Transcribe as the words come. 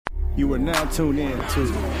You are now tuned in to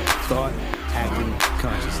Thought Hacking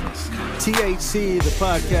Consciousness. THC, the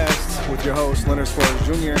podcast with your host, Leonard Suarez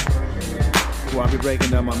Jr., where I'll be breaking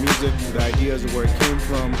down my music, the ideas of where it came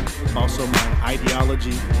from, also my ideology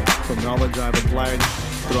from knowledge I've applied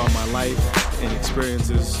throughout my life and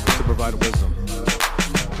experiences to provide wisdom.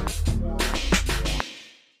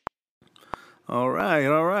 All right.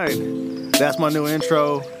 That's my new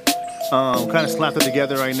intro. Kind of slapped it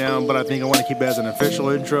together right now, but I think I want to keep it as an official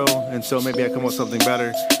intro, and so maybe I come up with something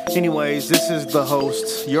better. Anyways, this is the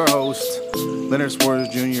host, your host, Leonard Suarez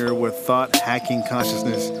Jr. with Thought Hacking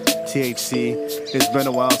Consciousness, THC. It's been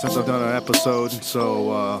a while since I've done an episode,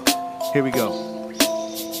 so here we go.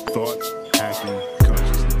 Thought Hacking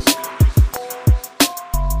Consciousness.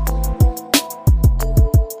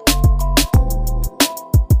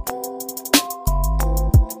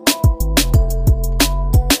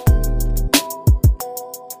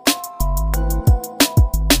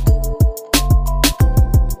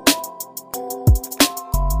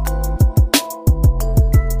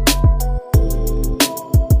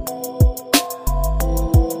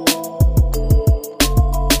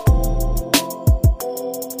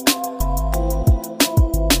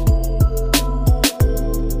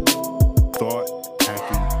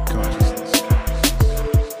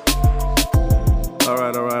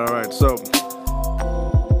 So,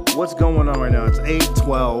 what's going on right now? It's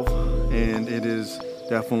 8:12, and it is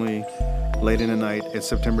definitely late in the night. It's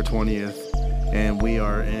September 20th, and we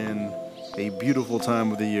are in a beautiful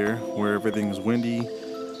time of the year where everything's windy,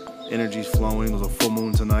 energy's flowing. There's a full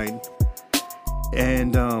moon tonight,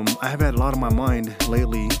 and I have had a lot on my mind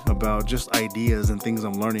lately about just ideas and things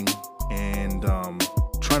I'm learning, and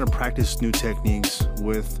trying to practice new techniques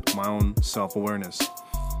with my own self-awareness.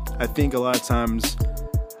 I think a lot of times,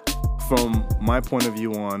 from my point of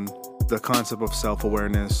view on the concept of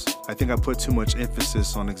self-awareness, I think I put too much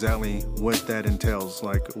emphasis on exactly what that entails.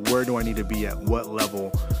 Like, where do I need to be at? What level?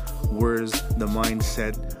 Where's the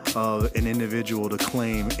mindset of an individual to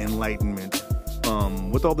claim enlightenment?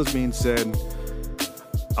 With all this being said,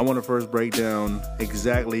 I want to first break down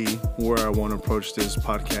exactly where I want to approach this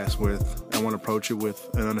podcast with. I want to approach it with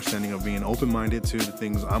an understanding of being open-minded to the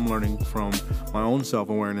things I'm learning from my own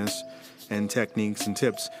self-awareness and techniques and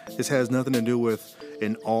tips. This has nothing to do with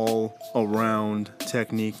an all-around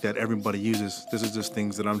technique that everybody uses. This is just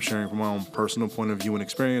things that I'm sharing from my own personal point of view and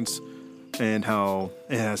experience, and how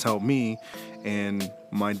it has helped me in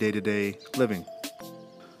my day-to-day living.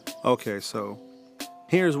 Okay, so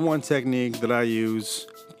here's one technique that I use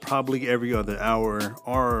probably every other hour,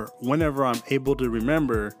 or whenever I'm able to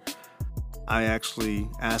remember. I actually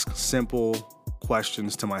ask simple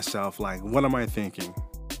questions to myself, like, what am I thinking?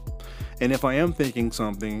 And if I am thinking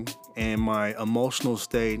something and my emotional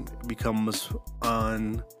state becomes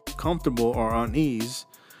uncomfortable or unease,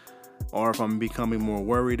 or if I'm becoming more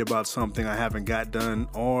worried about something I haven't got done,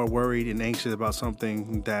 or worried and anxious about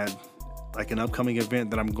something that, like an upcoming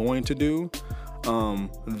event that I'm going to do,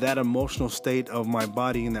 that emotional state of my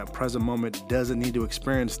body in that present moment doesn't need to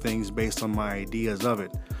experience things based on my ideas of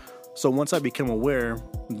it. So once I become aware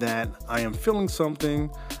that I am feeling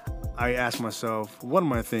something, I ask myself, what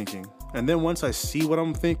am I thinking? And then once I see what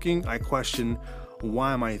I'm thinking, I question,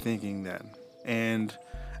 why am I thinking that? And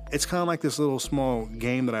it's kind of like this little small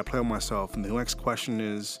game that I play with myself. And the next question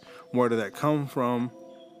is, where did that come from?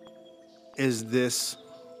 Is this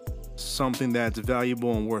something that's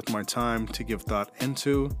valuable and worth my time to give thought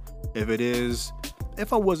into? If it is,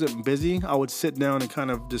 if I wasn't busy, I would sit down and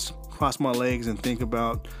kind of just cross my legs and think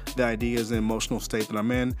about the ideas and emotional state that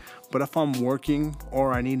I'm in. But if I'm working,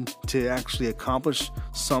 or I need to actually accomplish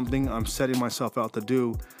something I'm setting myself out to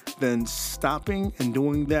do, then stopping and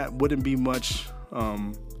doing that wouldn't be much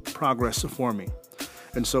progress for me.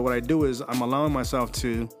 And so what I do is I'm allowing myself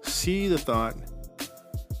to see the thought,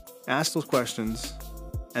 ask those questions,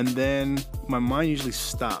 and then my mind usually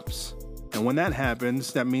stops. And when that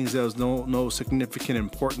happens, that means there's no significant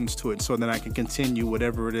importance to it, so then I can continue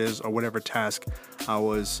whatever it is or whatever task I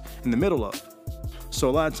was in the middle of. So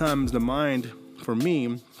a lot of times the mind, for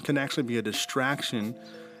me, can actually be a distraction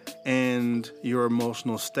and your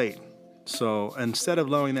emotional state. So instead of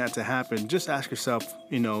allowing that to happen, just ask yourself,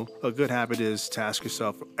 a good habit is to ask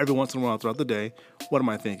yourself every once in a while throughout the day, what am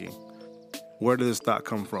I thinking? Where did this thought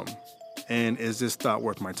come from? And is this thought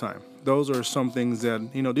worth my time? Those are some things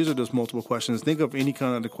that, these are just multiple questions. Think of any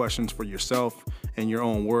kind of the questions for yourself in your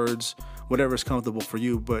own words, whatever is comfortable for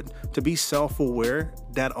you. But to be self-aware,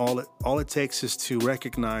 that all it takes is to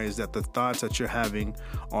recognize that the thoughts that you're having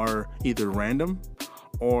are either random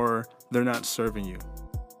or they're not serving you.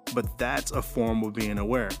 But that's a form of being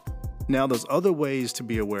aware. Now, there's other ways to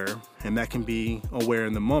be aware, and that can be aware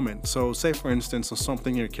in the moment. So say, for instance, of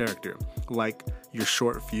something in your character, like you're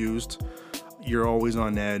short-fused, you're always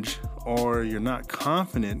on edge, or you're not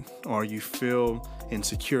confident, or you feel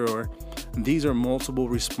insecure. These are multiple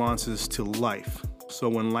responses to life. So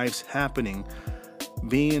when life's happening,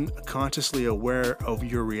 being consciously aware of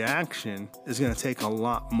your reaction is going to take a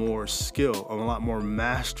lot more skill, a lot more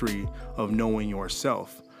mastery of knowing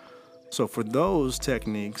yourself. So for those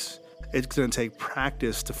techniques, it's going to take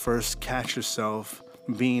practice to first catch yourself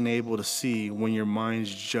being able to see when your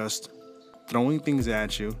mind's just throwing things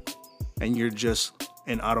at you and you're just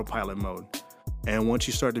in autopilot mode. And once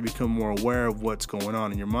you start to become more aware of what's going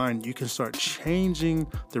on in your mind, you can start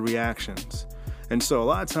changing the reactions. And so a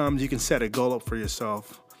lot of times you can set a goal up for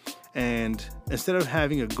yourself, and instead of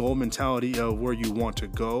having a goal mentality of where you want to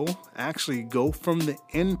go, actually go from the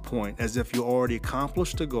end point as if you already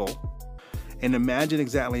accomplished the goal, and imagine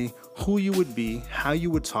exactly who you would be, how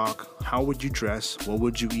you would talk, how would you dress, what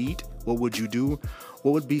would you eat, what would you do,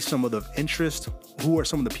 what would be some of the interest, who are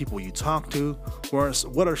some of the people you talk to,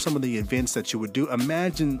 what are some of the events that you would do.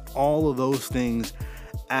 Imagine all of those things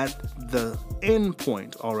at the end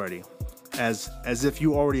point already, as if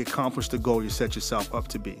you already accomplished the goal you set yourself up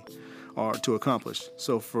to be or to accomplish.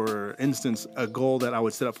 So for instance, a goal that I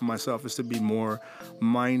would set up for myself is to be more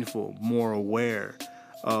mindful, more aware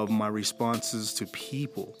of my responses to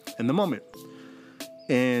people in the moment.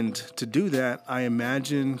 And to do that, I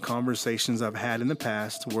imagine conversations I've had in the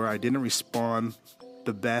past where I didn't respond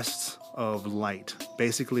the best of light.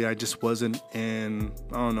 Basically, I just wasn't in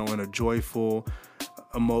a joyful,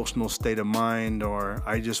 emotional state of mind, or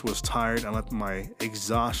I just was tired. I let my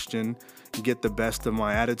exhaustion get the best of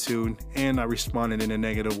my attitude, and I responded in a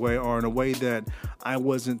negative way or in a way that I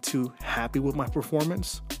wasn't too happy with my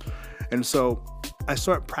performance. And so I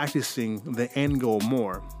start practicing the end goal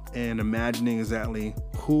more and imagining exactly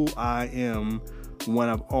who I am when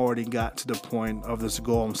I've already got to the point of this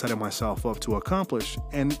goal I'm setting myself up to accomplish.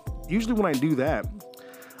 And usually when I do that,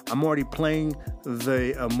 I'm already playing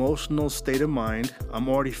the emotional state of mind. I'm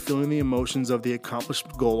already feeling the emotions of the accomplished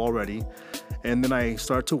goal already. And then I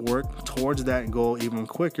start to work towards that goal even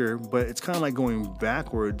quicker, but it's kind of like going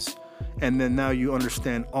backwards. And then now you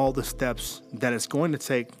understand all the steps that it's going to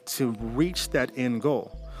take to reach that end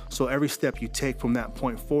goal. So every step you take from that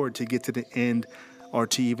point forward to get to the end or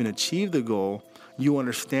to even achieve the goal, you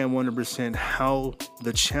understand 100% how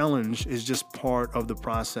the challenge is just part of the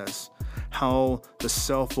process, how the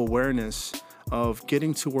self-awareness of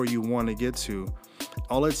getting to where you want to get to,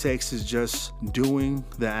 all it takes is just doing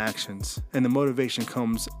the actions, and the motivation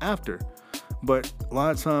comes after. But a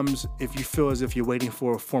lot of times, if you feel as if you're waiting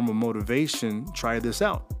for a form of motivation, try this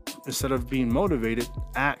out. Instead of being motivated,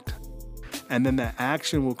 act. And then that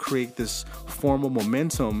action will create this form of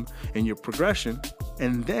momentum in your progression,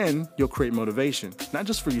 and then you'll create motivation, not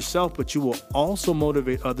just for yourself, but you will also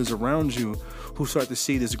motivate others around you who start to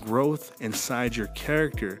see this growth inside your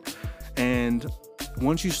character. And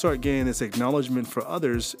once you start getting this acknowledgement for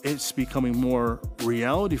others, it's becoming more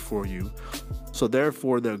reality for you. So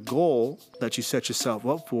therefore, the goal that you set yourself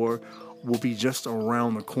up for will be just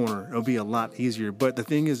around the corner. It'll be a lot easier. But the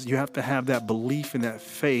thing is, you have to have that belief and that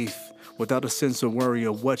faith without a sense of worry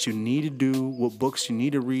of what you need to do, what books you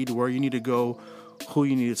need to read, where you need to go, who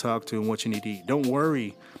you need to talk to, and what you need to eat. Don't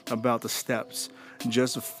worry about the steps.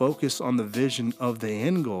 Just focus on the vision of the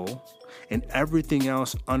end goal, and everything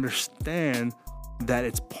else, understand that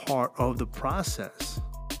it's part of the process.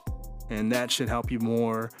 And that should help you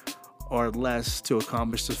more or less to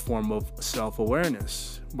accomplish this form of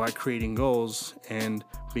self-awareness by creating goals and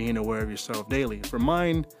being aware of yourself daily. For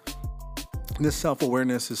mine, this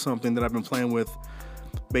self-awareness is something that I've been playing with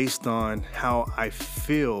based on how I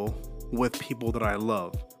feel with people that I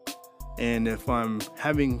love. And if I'm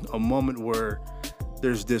having a moment where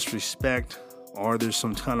there's disrespect or there's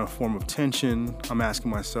some kind of form of tension, I'm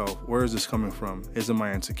asking myself, where is this coming from? Is it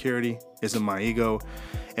my insecurity? Is it my ego?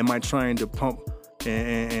 Am I trying to pump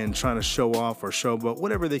and trying to show off or showboat?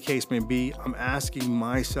 Whatever the case may be, I'm asking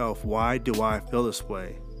myself, why do I feel this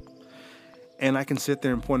way? And I can sit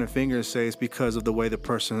there and point a finger and say it's because of the way the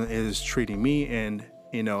person is treating me and,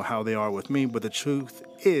 how they are with me. But the truth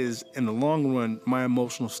is, in the long run, my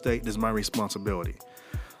emotional state is my responsibility.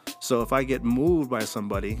 So if I get moved by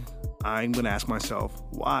somebody, I'm going to ask myself,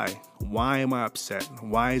 why? Why am I upset?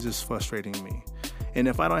 Why is this frustrating me? And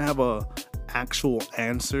if I don't have a actual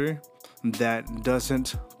answer that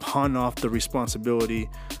doesn't pawn off the responsibility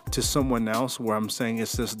to someone else, where I'm saying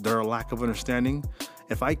it's just their lack of understanding,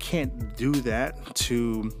 if I can't do that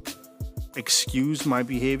to excuse my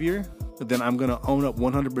behavior, then I'm going to own up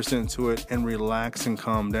 100% to it and relax and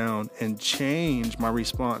calm down and change my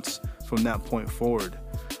response from that point forward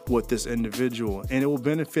with this individual. And it will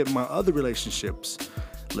benefit my other relationships.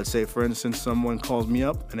 Let's say, for instance, someone calls me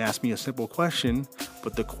up and asks me a simple question,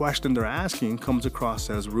 but the question they're asking comes across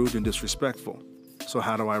as rude and disrespectful. So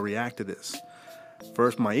how do I react to this?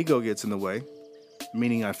 First, my ego gets in the way,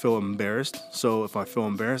 meaning I feel embarrassed. So if I feel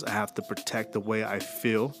embarrassed, I have to protect the way I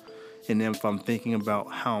feel. And then if I'm thinking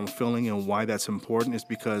about how I'm feeling and why that's important, it's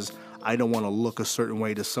because I don't want to look a certain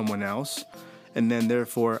way to someone else. And then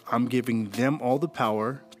therefore, I'm giving them all the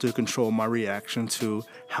power to control my reaction to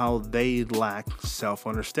how they lack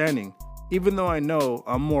self-understanding. Even though I know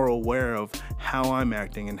I'm more aware of how I'm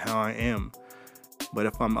acting and how I am. But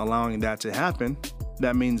if I'm allowing that to happen,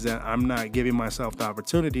 that means that I'm not giving myself the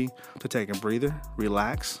opportunity to take a breather,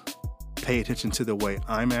 relax, pay attention to the way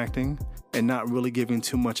I'm acting, and not really giving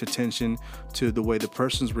too much attention to the way the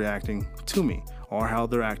person's reacting to me or how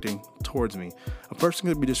they're acting towards me. A person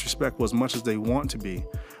could be disrespectful as much as they want to be,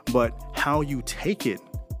 but how you take it,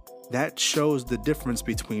 that shows the difference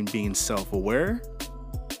between being self-aware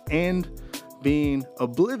and being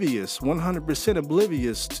oblivious, 100%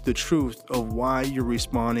 oblivious to the truth of why you're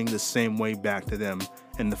responding the same way back to them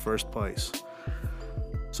in the first place.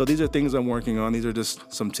 So these are things I'm working on. These are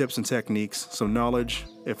just some tips and techniques, some knowledge.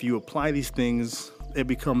 If you apply these things, it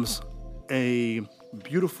becomes a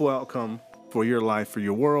beautiful outcome for your life, for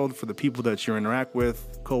your world, for the people that you interact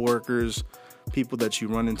with, coworkers, people that you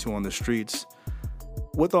run into on the streets.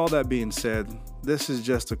 With all that being said, this is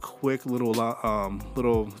just a quick little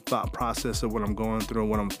thought process of what I'm going through,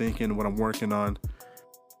 what I'm thinking, what I'm working on.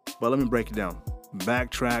 But let me break it down.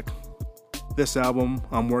 Backtrack. This album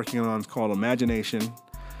I'm working on is called Imagination.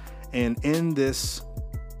 And in this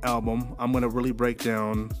album, I'm going to really break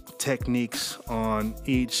down techniques on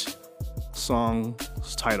each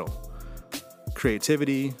song's title.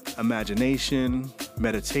 Creativity, imagination,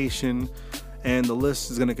 meditation, and the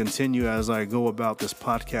list is going to continue as I go about this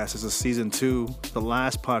podcast. This is season 2. The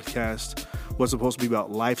last podcast was supposed to be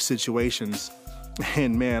about life situations.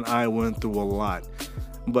 And man, I went through a lot.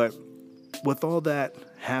 But with all that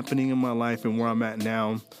happening in my life and where I'm at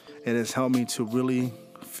now, it has helped me to really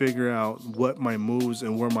figure out what my moves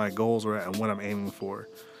and where my goals are at and what I'm aiming for.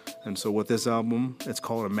 And so with this album, it's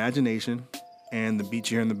called Imagination. And the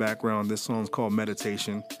beat you hear in the background, this song's called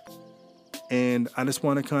Meditation. And I just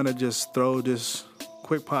want to kind of just throw this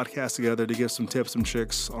quick podcast together to give some tips and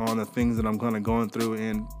tricks on the things that I'm kind of going through.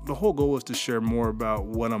 And the whole goal is to share more about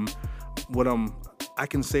what I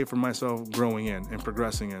can say for myself growing in and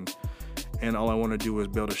progressing in. And all I want to do is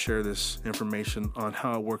be able to share this information on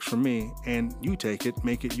how it works for me, and you take it,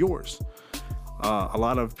 make it yours. A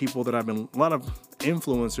lot of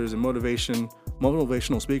influencers and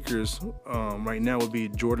motivational speakers right now would be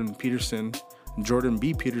Jordan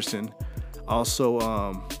B. Peterson. Also,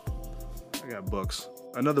 I got books.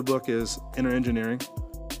 Another book is Inner Engineering.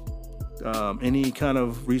 Any kind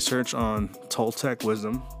of research on Toltec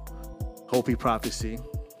wisdom, Hopi prophecy,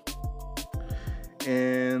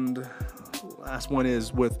 and last one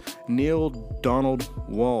is with Neil Donald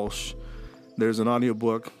Walsh. There's an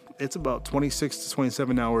audiobook. It's about 26 to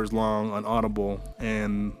 27 hours long on Audible,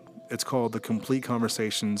 and it's called The Complete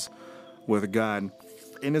Conversations with God.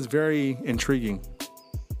 And it's very intriguing.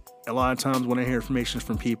 A lot of times when I hear information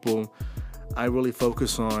from people, I really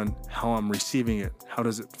focus on how I'm receiving it. How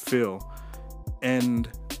does it feel? And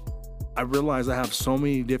I realize I have so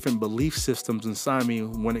many different belief systems inside me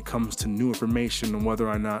when it comes to new information and whether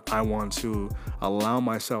or not I want to allow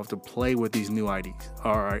myself to play with these new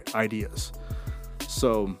ideas.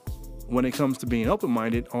 So when it comes to being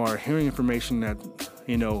open-minded or hearing information that,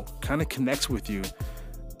 kind of connects with you,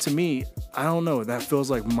 to me, I don't know, that feels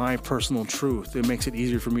like my personal truth. It makes it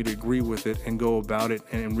easier for me to agree with it and go about it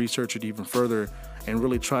and research it even further and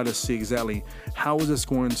really try to see exactly how is this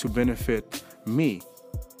going to benefit me.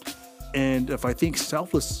 And if I think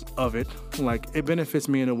selfless of it, like it benefits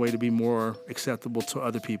me in a way to be more acceptable to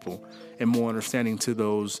other people and more understanding to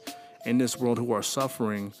those in this world who are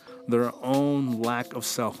suffering their own lack of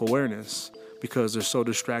self-awareness because they're so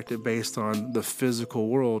distracted based on the physical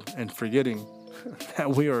world and forgetting that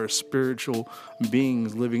we are spiritual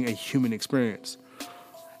beings living a human experience.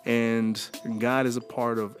 And God is a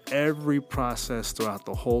part of every process throughout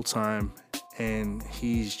the whole time. And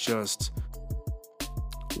He's just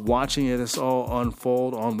watching it all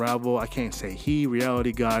unfold, unravel. I can't say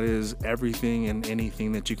reality, God is everything and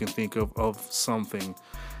anything that you can think of something.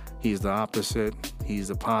 He's the opposite. He's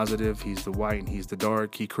the positive. He's the white and He's the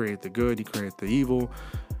dark. He created the good. He created the evil.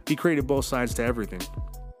 He created both sides to everything.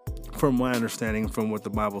 From my understanding, from what the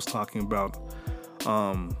Bible's talking about,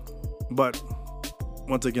 But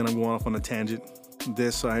once again, I'm going off on a tangent.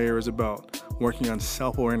 This right here is about working on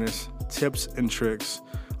self-awareness, tips and tricks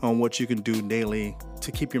on what you can do daily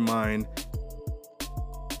to keep your mind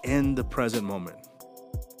in the present moment,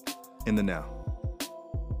 in the now.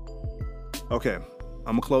 Okay, I'm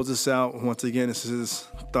gonna close this out. Once again, this is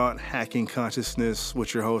Thought Hacking Consciousness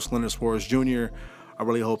with your host, Leonard Suarez Jr. I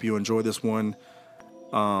really hope you enjoyed this one.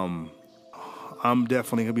 I'm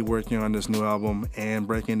definitely gonna be working on this new album and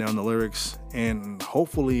breaking down the lyrics, and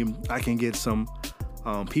hopefully I can get some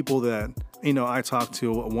people that I talk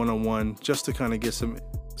to one-on-one just to kind of get some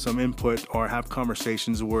input or have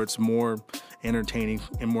conversations where it's more entertaining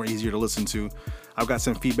and more easier to listen to. I've got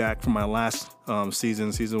some feedback from my last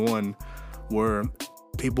season 1, where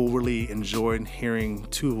people really enjoyed hearing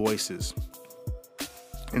two voices.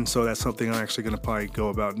 And so that's something I'm actually going to probably go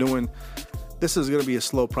about doing. This is going to be a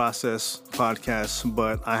slow process podcast,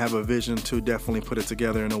 but I have a vision to definitely put it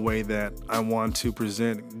together in a way that I want to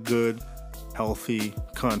present good, healthy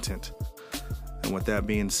content. And with that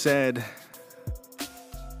being said,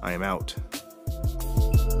 I am out.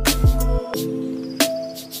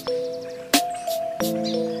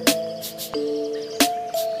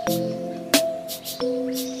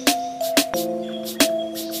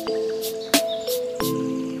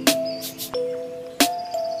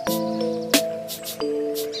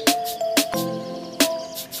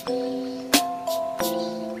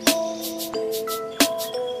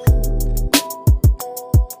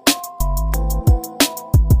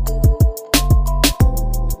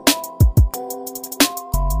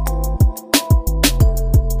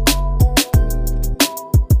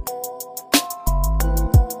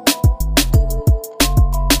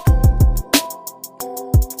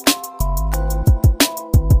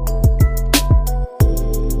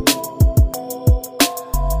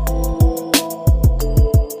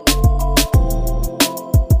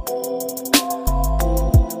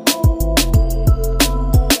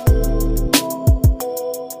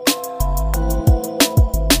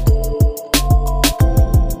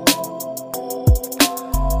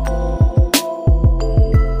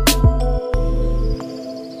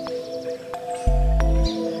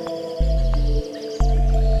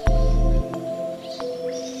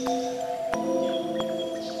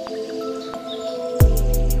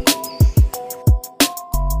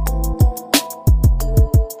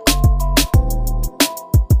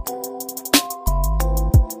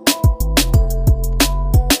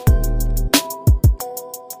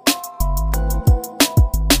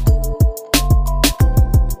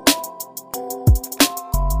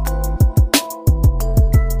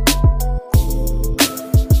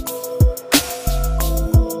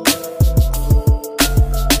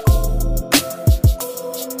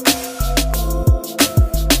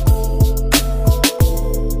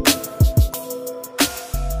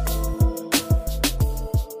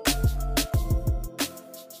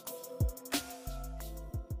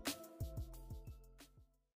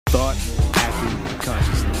 Thought